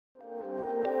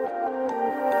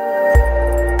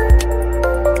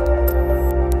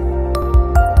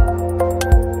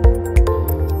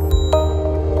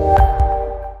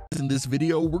this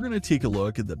video, we're going to take a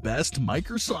look at the best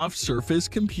Microsoft Surface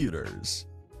computers.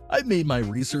 I've made my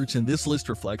research and this list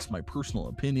reflects my personal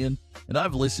opinion, and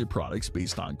I've listed products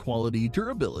based on quality,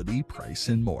 durability, price,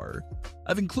 and more.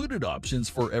 I've included options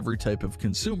for every type of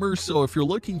consumer, so if you're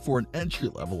looking for an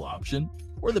entry-level option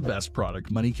or the best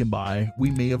product money can buy, we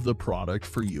may have the product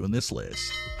for you in this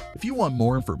list. If you want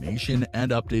more information and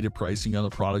updated pricing on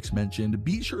the products mentioned,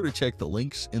 be sure to check the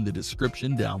links in the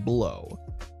description down below.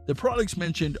 The products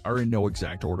mentioned are in no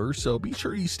exact order, so be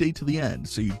sure you stay to the end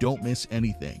so you don't miss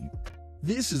anything.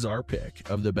 This is our pick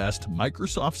of the best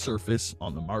Microsoft Surface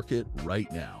on the market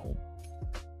right now.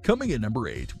 Coming at number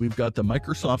 8, we've got the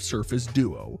Microsoft Surface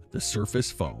Duo, the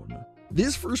Surface Phone.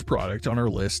 This first product on our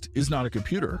list is not a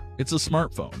computer, it's a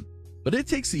smartphone, but it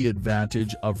takes the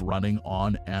advantage of running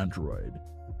on Android.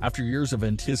 After years of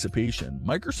anticipation,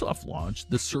 Microsoft launched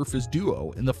the Surface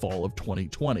Duo in the fall of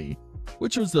 2020,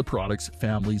 which was the product's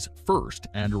family's first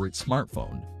Android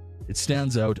smartphone. It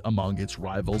stands out among its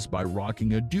rivals by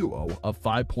rocking a Duo of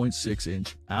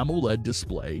 5.6-inch AMOLED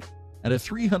display and a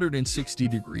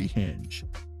 360-degree hinge,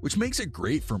 which makes it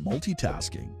great for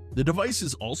multitasking. The device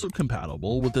is also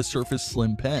compatible with the Surface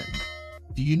Slim Pen.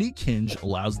 The unique hinge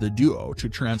allows the Duo to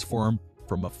transform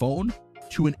from a phone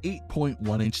to an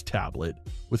 8.1-inch tablet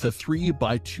with a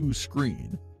 3x2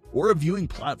 screen, or a viewing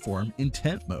platform in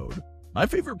tent mode. My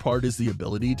favorite part is the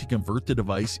ability to convert the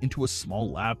device into a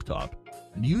small laptop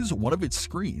and use one of its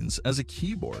screens as a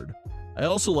keyboard. I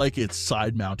also like its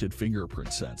side-mounted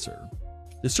fingerprint sensor.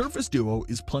 The Surface Duo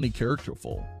is plenty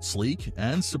characterful, sleek,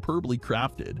 and superbly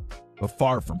crafted, but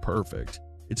far from perfect.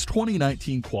 Its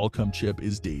 2019 Qualcomm chip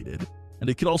is dated, and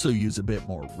it could also use a bit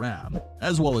more RAM,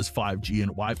 as well as 5G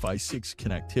and Wi-Fi 6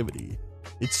 connectivity.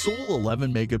 Its sole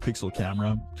 11-megapixel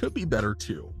camera could be better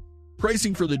too.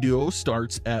 Pricing for the Duo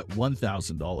starts at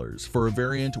 $1,000 for a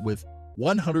variant with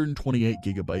 128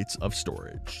 gigabytes of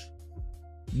storage.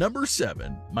 Number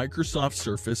 7. Microsoft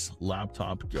Surface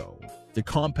Laptop Go, the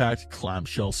compact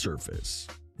clamshell Surface.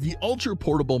 The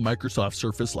ultra-portable Microsoft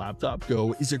Surface Laptop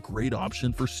Go is a great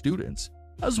option for students,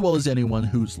 as well as anyone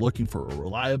who's looking for a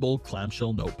reliable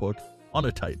clamshell notebook on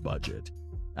a tight budget.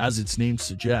 As its name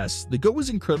suggests, the Go is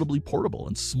incredibly portable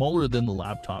and smaller than the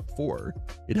Laptop 4.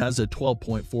 It has a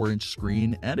 12.4-inch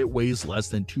screen and it weighs less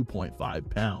than 2.5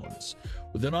 pounds.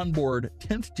 With an onboard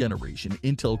 10th generation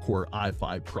Intel Core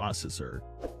i5 processor,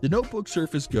 the Notebook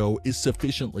Surface Go is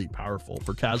sufficiently powerful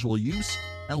for casual use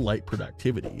and light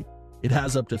productivity. It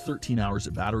has up to 13 hours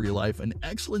of battery life, an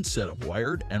excellent set of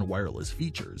wired and wireless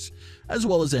features, as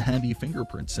well as a handy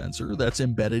fingerprint sensor that's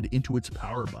embedded into its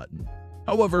power button.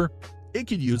 However, it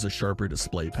could use a sharper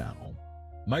display panel.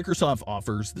 Microsoft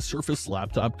offers the Surface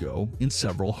Laptop Go in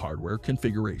several hardware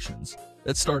configurations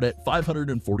that start at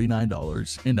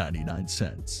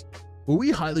 $549.99. But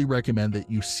we highly recommend that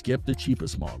you skip the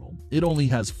cheapest model. It only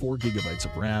has 4 GB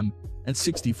of RAM and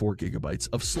 64 GB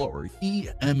of slower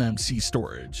eMMC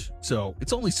storage, so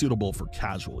it's only suitable for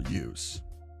casual use.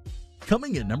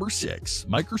 Coming in number 6,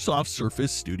 Microsoft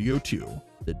Surface Studio 2,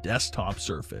 the desktop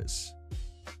Surface.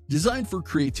 Designed for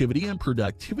creativity and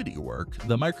productivity work,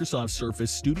 the Microsoft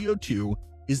Surface Studio 2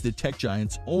 is the tech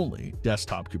giant's only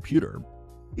desktop computer.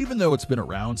 Even though it's been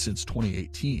around since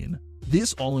 2018,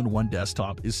 this all-in-one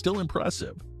desktop is still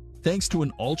impressive, thanks to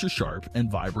an ultra-sharp and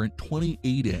vibrant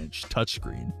 28-inch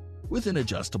touchscreen with an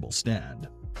adjustable stand.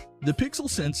 The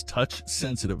PixelSense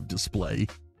touch-sensitive display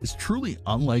is truly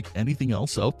unlike anything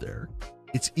else out there.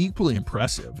 It's equally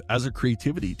impressive as a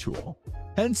creativity tool,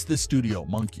 hence the Studio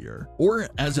Monkeyer, or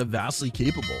as a vastly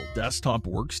capable desktop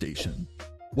workstation.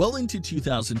 Well into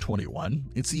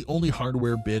 2021, it's the only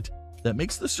hardware bit that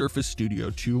makes the Surface Studio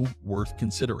 2 worth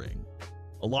considering.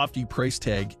 A lofty price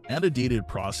tag and a dated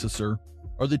processor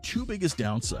are the two biggest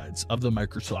downsides of the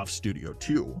Microsoft Studio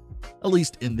 2. At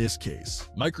least in this case,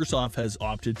 Microsoft has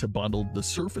opted to bundle the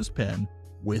Surface Pen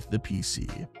with the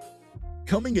PC.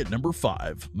 Coming at number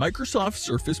 5, Microsoft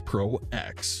Surface Pro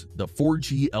X, the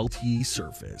 4G LTE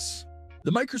Surface.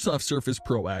 The Microsoft Surface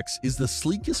Pro X is the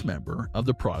sleekest member of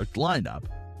the product lineup.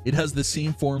 It has the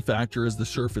same form factor as the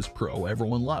Surface Pro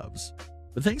everyone loves,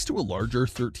 but thanks to a larger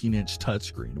 13-inch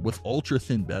touchscreen with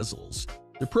ultra-thin bezels,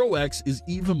 the Pro X is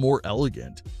even more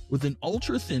elegant, with an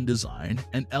ultra-thin design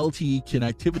and LTE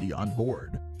connectivity on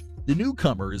board. The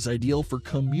newcomer is ideal for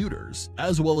commuters,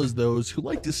 as well as those who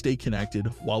like to stay connected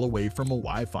while away from a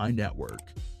Wi-Fi network.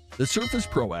 The Surface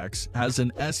Pro X has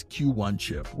an SQ1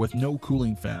 chip with no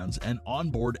cooling fans and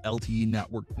onboard LTE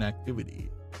network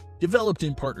connectivity, developed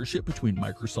in partnership between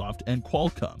Microsoft and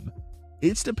Qualcomm.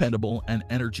 It's dependable and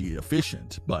energy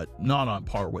efficient, but not on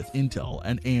par with Intel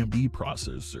and AMD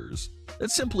processors that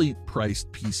simply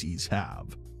priced PCs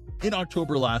have. In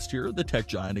October last year, the tech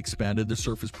giant expanded the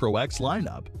Surface Pro X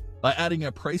lineup by adding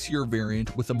a pricier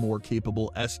variant with a more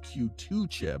capable SQ2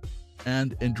 chip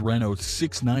and Adreno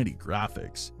 690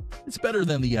 graphics. It's better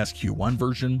than the SQ1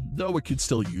 version, though it could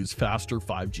still use faster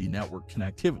 5G network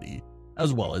connectivity,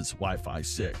 as well as Wi-Fi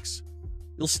 6.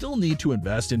 You'll still need to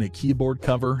invest in a keyboard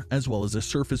cover as well as a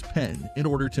Surface Pen in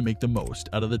order to make the most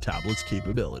out of the tablet's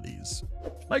capabilities.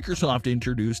 Microsoft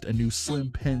introduced a new slim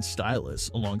pen stylus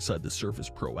alongside the Surface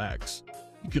Pro X.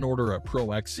 You can order a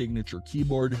Pro X signature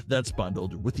keyboard that's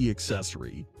bundled with the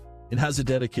accessory. It has a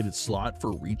dedicated slot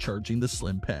for recharging the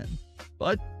slim pen,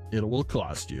 but it will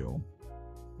cost you.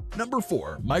 Number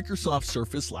 4. Microsoft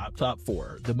Surface Laptop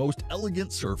 4, the most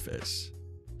elegant Surface.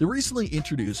 The recently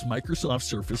introduced Microsoft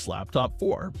Surface Laptop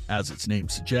 4, as its name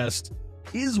suggests,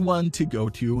 is one to go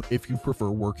to if you prefer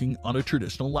working on a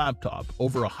traditional laptop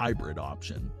over a hybrid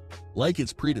option. Like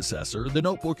its predecessor, the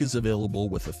notebook is available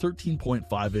with a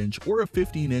 13.5-inch or a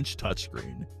 15-inch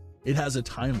touchscreen. It has a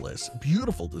timeless,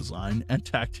 beautiful design and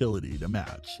tactility to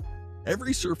match.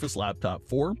 Every Surface Laptop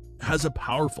 4 has a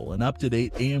powerful and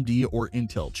up-to-date AMD or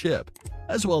Intel chip,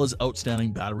 as well as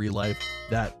outstanding battery life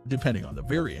that, depending on the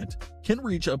variant, can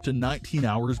reach up to 19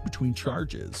 hours between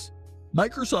charges.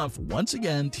 Microsoft once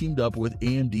again teamed up with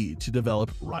AMD to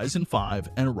develop Ryzen 5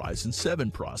 and Ryzen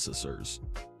 7 processors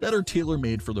that are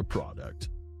tailor-made for the product.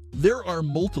 There are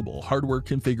multiple hardware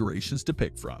configurations to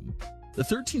pick from. The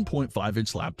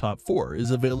 13.5-inch Laptop 4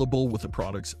 is available with the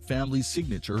product's family's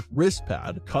signature wrist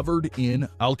pad covered in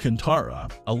Alcantara,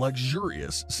 a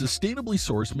luxurious, sustainably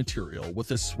sourced material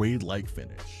with a suede-like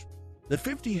finish. The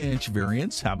 15-inch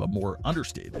variants have a more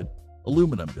understated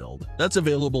aluminum build that's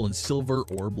available in silver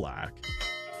or black.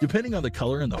 Depending on the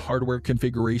color and the hardware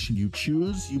configuration you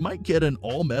choose, you might get an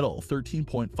all-metal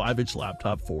 13.5-inch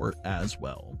Laptop 4 as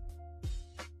well.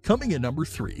 Coming in number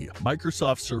 3,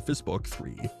 Microsoft Surface Book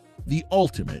 3. The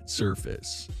ultimate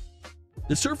Surface.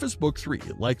 The Surface Book 3,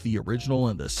 like the original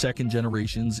and the second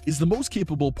generations, is the most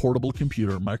capable portable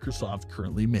computer Microsoft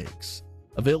currently makes,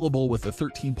 available with a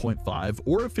 13.5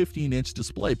 or a 15-inch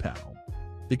display panel.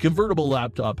 The convertible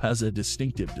laptop has a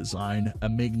distinctive design, a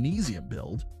magnesium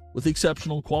build with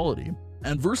exceptional quality,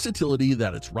 and versatility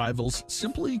that its rivals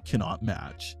simply cannot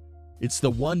match. It's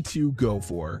the one to go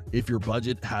for if your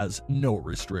budget has no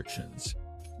restrictions.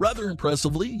 Rather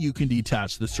impressively, you can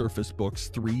detach the Surface Book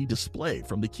 3 display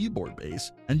from the keyboard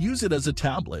base and use it as a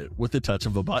tablet with the touch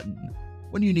of a button.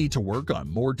 When you need to work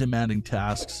on more demanding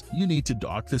tasks, you need to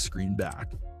dock the screen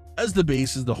back, as the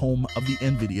base is the home of the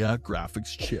NVIDIA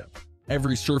graphics chip.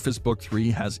 Every Surface Book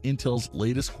 3 has Intel's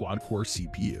latest quad-core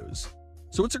CPUs,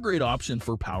 so it's a great option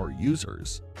for power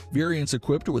users. Variants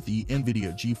equipped with the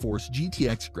NVIDIA GeForce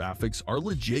GTX graphics are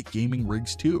legit gaming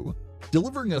rigs too,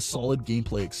 delivering a solid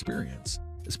gameplay experience,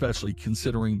 especially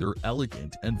considering their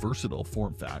elegant and versatile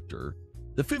form factor.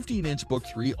 The 15-inch Book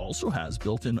 3 also has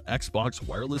built-in Xbox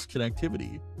wireless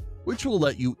connectivity, which will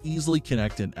let you easily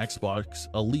connect an Xbox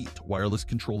Elite wireless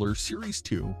controller Series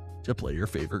 2 to play your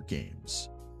favorite games.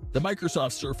 The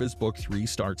Microsoft Surface Book 3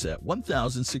 starts at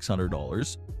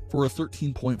 $1,600 for a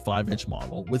 13.5-inch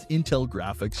model with Intel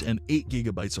graphics and 8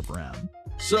 GB of RAM,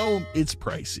 so it's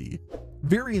pricey.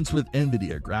 Variants with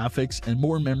NVIDIA graphics and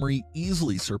more memory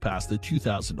easily surpass the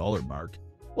 $2,000 mark,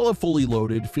 while a fully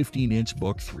loaded 15-inch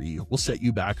Book 3 will set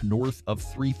you back north of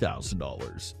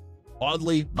 $3,000.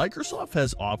 Oddly, Microsoft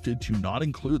has opted to not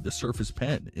include the Surface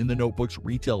Pen in the notebook's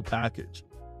retail package,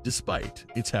 despite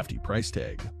its hefty price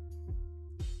tag.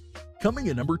 Coming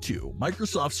in number 2,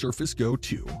 Microsoft Surface Go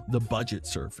 2, the budget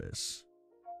Surface.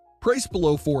 Priced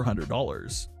below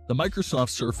 $400, the Microsoft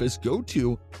Surface Go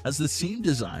 2 has the same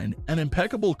design and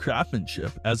impeccable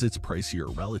craftsmanship as its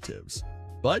pricier relatives,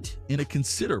 but in a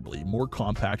considerably more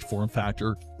compact form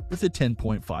factor with a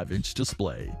 10.5-inch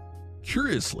display.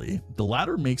 Curiously, the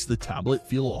latter makes the tablet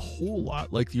feel a whole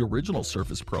lot like the original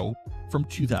Surface Pro from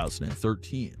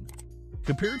 2013.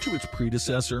 Compared to its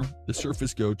predecessor, the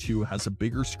Surface Go 2 has a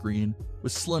bigger screen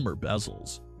with slimmer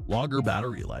bezels, longer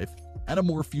battery life, and a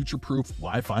more future-proof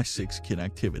Wi-Fi 6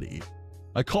 connectivity.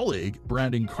 My colleague,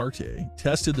 Brandon Carte,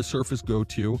 tested the Surface Go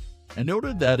 2 and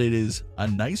noted that it is a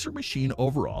nicer machine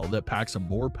overall that packs a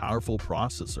more powerful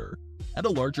processor and a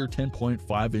larger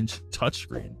 10.5-inch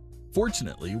touchscreen,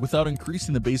 fortunately without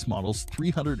increasing the base model's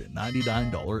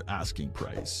 $399 asking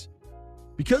price.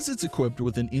 Because it's equipped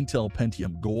with an Intel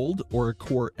Pentium Gold or a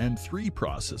Core M3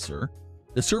 processor,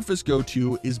 the Surface Go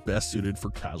 2 is best suited for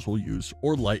casual use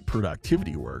or light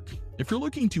productivity work. If you're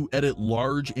looking to edit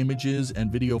large images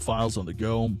and video files on the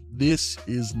go, this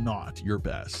is not your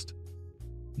best.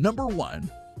 Number 1.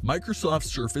 Microsoft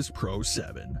Surface Pro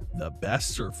 7, the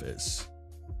best Surface.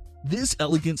 This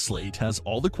elegant slate has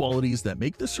all the qualities that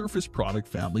make the Surface product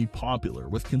family popular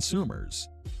with consumers: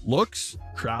 looks,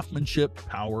 craftsmanship,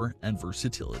 power, and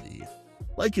versatility.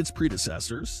 Like its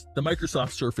predecessors, the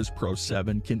Microsoft Surface Pro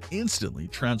 7 can instantly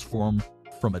transform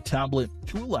from a tablet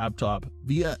to a laptop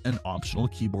via an optional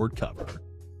keyboard cover.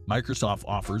 Microsoft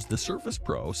offers the Surface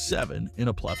Pro 7 in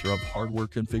a plethora of hardware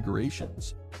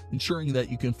configurations, ensuring that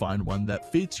you can find one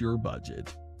that fits your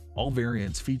budget. All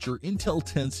variants feature Intel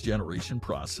 10th generation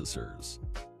processors.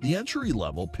 The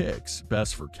entry-level picks,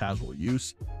 best for casual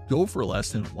use, go for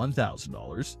less than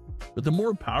 $1,000, but the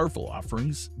more powerful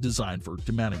offerings, designed for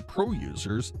demanding pro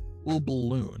users, will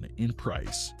balloon in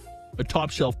price. A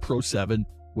top-shelf Pro 7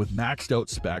 with maxed-out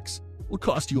specs will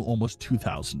cost you almost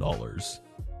 $2,000.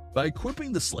 By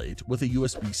equipping the slate with a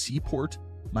USB-C port,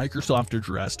 Microsoft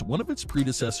addressed one of its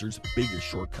predecessor's biggest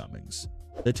shortcomings.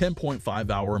 The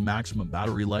 10.5-hour maximum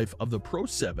battery life of the Pro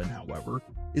 7, however,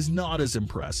 is not as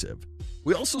impressive.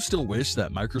 We also still wish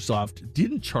that Microsoft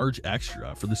didn't charge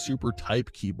extra for the Super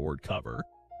Type keyboard cover,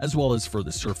 as well as for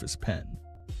the Surface Pen.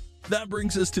 That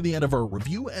brings us to the end of our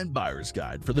review and buyer's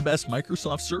guide for the best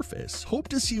Microsoft Surface. Hope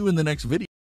to see you in the next video.